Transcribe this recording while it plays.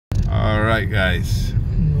Alright guys,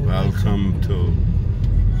 welcome to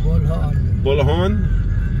Bolgoon,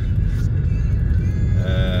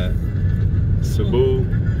 Cebu,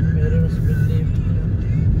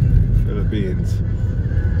 Philippines.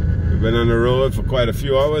 We've been on the road for quite a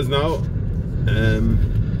few hours now.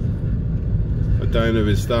 What time did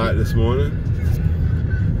we start this morning?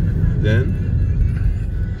 Then?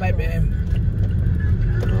 5 AM.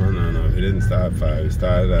 No, we didn't start at 5. We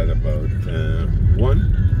started at about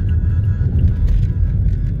 1.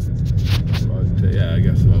 Yeah, I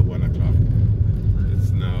guess about 1 o'clock. It's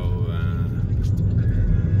now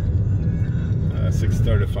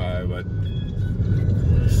 6:35, but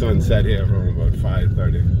the sun set here from about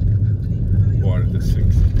 5:30,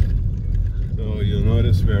 5:45. So you'll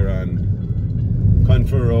notice we're on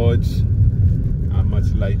country roads, not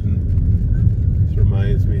much lighting. This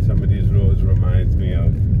reminds me, some of these roads reminds me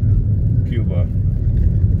of Cuba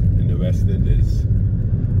in the West Indies.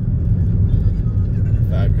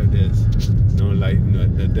 The fact that there's no lighting,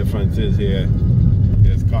 the difference is here,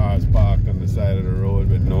 there's cars parked on the side of the road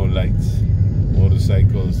with no lights,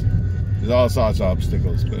 motorcycles, there's all sorts of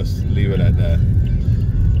obstacles, but let's leave it at that.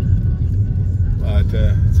 But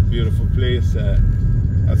it's a beautiful place.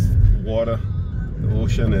 That's water. The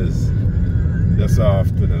ocean is just off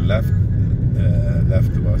to the left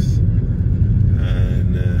of us,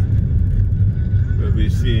 and we'll be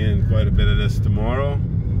seeing quite a bit of this tomorrow.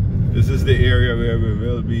 This is the area where we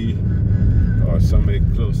will be, or somewhere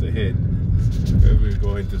close ahead, where we're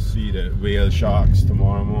going to see the whale sharks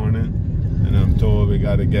tomorrow morning. And I'm told we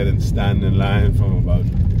got to get and stand in line from about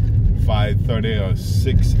 5:30 or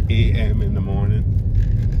 6 AM in the morning.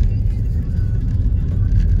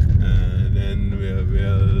 And then we'll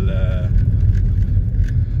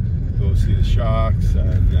go see the sharks,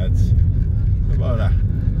 and that's about a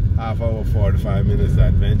half hour, 45 minutes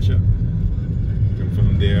adventure. And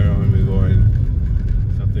from there on we're going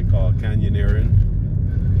something called canyoneering,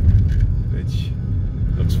 which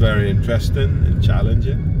looks very interesting and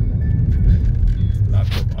challenging.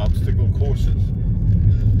 Lots of obstacle courses.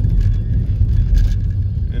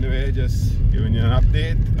 Anyway, just giving you an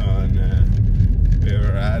update on where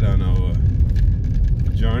we're at on our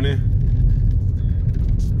journey.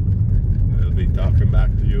 We'll be talking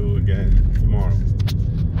back to you again tomorrow.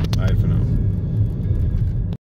 Bye for now.